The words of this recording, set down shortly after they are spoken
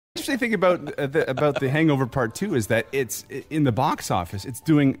interesting thing about the Hangover Part 2 is that it's in the box office.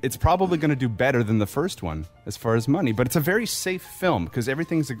 It's probably going to do better than the first one as far as money, but it's a very safe film because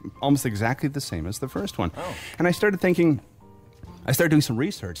everything's almost exactly the same as the first one. Oh. And I started doing some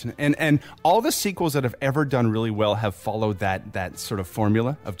research, and all the sequels that have ever done really well have followed that sort of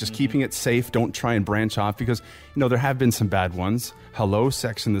formula of just keeping it safe. Don't try and branch off because, there have been some bad ones. Hello,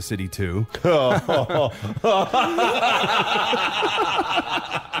 Sex and the City 2.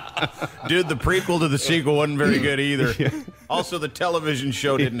 Dude, the prequel to the sequel wasn't very good either. Yeah. Also, the television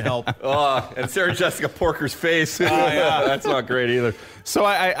show didn't help. And Sarah Jessica Parker's face. Yeah, that's not great either. So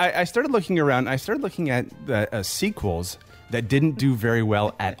I started looking around. I started looking at the sequels that didn't do very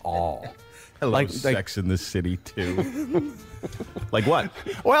well at all. Hello, Sex in the City 2. Like what?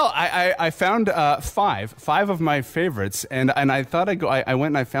 Well, I found five of my favorites, and I thought I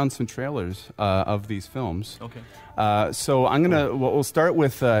went and I found some trailers of these films. Okay. So we'll start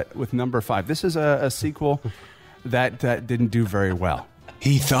with number 5. This is a sequel that didn't do very well.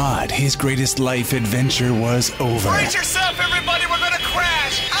 He thought his greatest life adventure was over. Brace yourself, everybody! We're gonna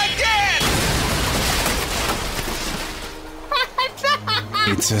crash again!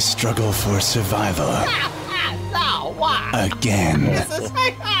 It's a struggle for survival. No, why? Again. It's the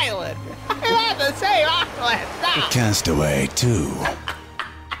same island. I'm on the same island. No. Castaway 2.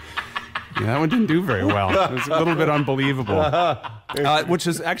 Yeah, that one didn't do very well. It was a little bit unbelievable. Which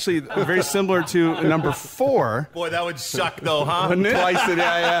is actually very similar to number 4. Boy, that would suck, though, huh? Wouldn't it? Twice in,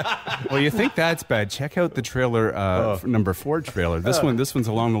 yeah. Well, you think that's bad? Check out the trailer, number 4 trailer. This one's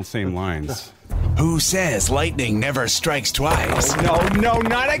along the same lines. Who says lightning never strikes twice? No,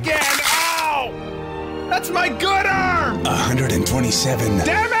 not again! Ow! That's my good arm! 127.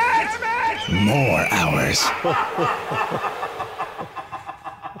 Damn it! More hours.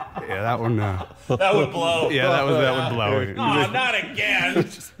 Yeah, that one. That would blow. Yeah, that would blow. Oh, not again.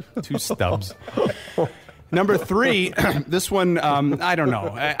 Just 2 stubs. Number 3, this one, I don't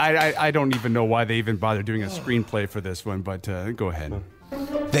know. I don't even know why they even bothered doing a screenplay for this one, but go ahead.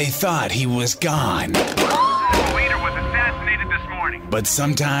 They thought he was gone. The leader was assassinated this morning. But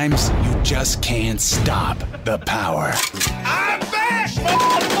sometimes you just can't stop the power. I'm back!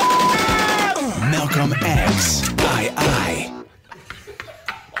 Malcolm X, I.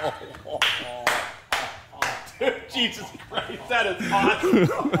 Jesus Christ, that is awesome.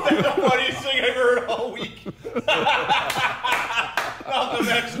 That's the funniest thing I've heard all week. Malcolm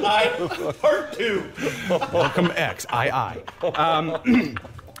X, I, Part 2. Malcolm X, I.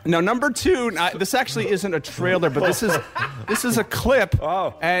 Now, number 2. This actually isn't a trailer, but this is a clip,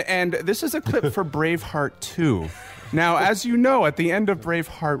 and this is a clip for Braveheart 2. Now, as you know, at the end of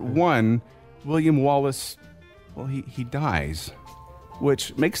Braveheart 1, William Wallace, well, he dies,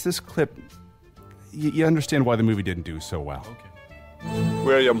 which makes this clip. You understand why the movie didn't do so well. Okay.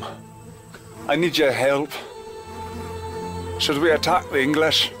 William, I need your help. Should we attack the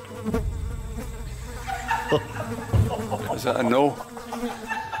English? Is that a no?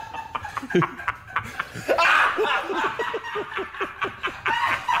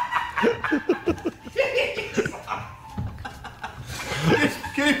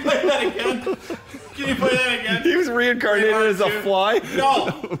 Can you play that again? He was reincarnated as a fly?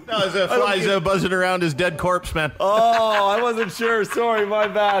 No, as a fly. He's buzzing around his dead corpse, man. Oh, I wasn't sure. Sorry, my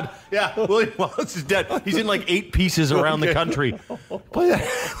bad. Yeah, William Wallace is dead. He's in like 8 pieces around the country. Play that.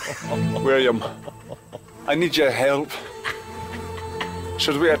 William, I need your help.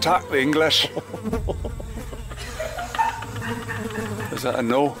 Should we attack the English? Is that a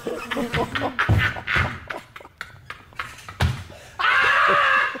no?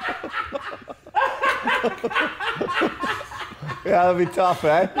 Yeah, that'd be tough,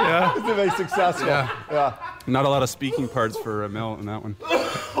 eh? Yeah. It's very successful. Yeah. Not a lot of speaking parts for Mel in that one.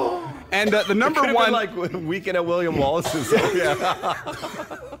 And the number 1, like Weekend at William Wallace's. Yeah.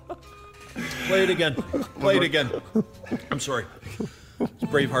 Play it again. Play it again. I'm sorry. It's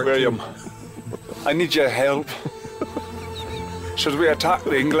Braveheart. William, I need your help. Should we attack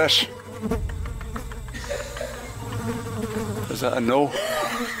the English? Is that a no?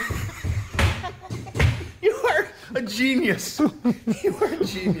 You are a genius. You are a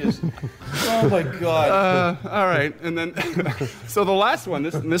genius. Oh my God. All right, and then so the last one.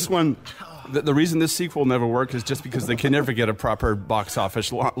 This one. The reason this sequel never worked is just because they can never get a proper box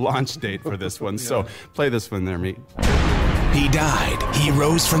office launch date for this one. So play this one there, mate. He died. He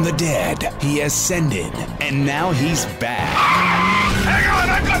rose from the dead. He ascended. And now he's back. Hang on,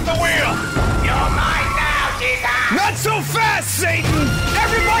 I've got the wheel! You're mine now, Jesus! Not so fast, Satan!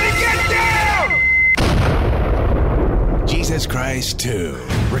 Everybody get down! Jesus Christ 2.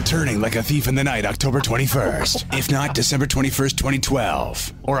 Returning like a thief in the night, October 21st. If not, December 21st,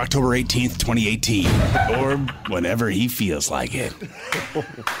 2012. Or October 18th, 2018. Or whenever he feels like it.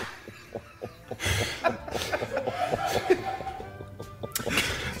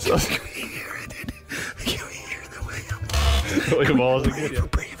 So, William Wallace again.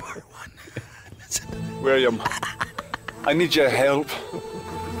 William, I need your help.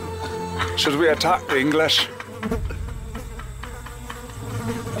 Should we attack the English?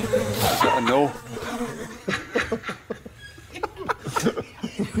 No.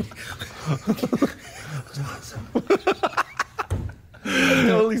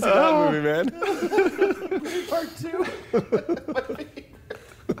 Totally see that movie, man. Part 2.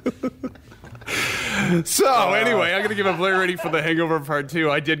 So anyway, I'm going to give a blurry rating for The Hangover Part 2.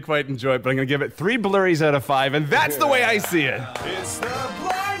 I did quite enjoy it, but I'm going to give it 3 blurries out of 5, and that's the way I see it. It's the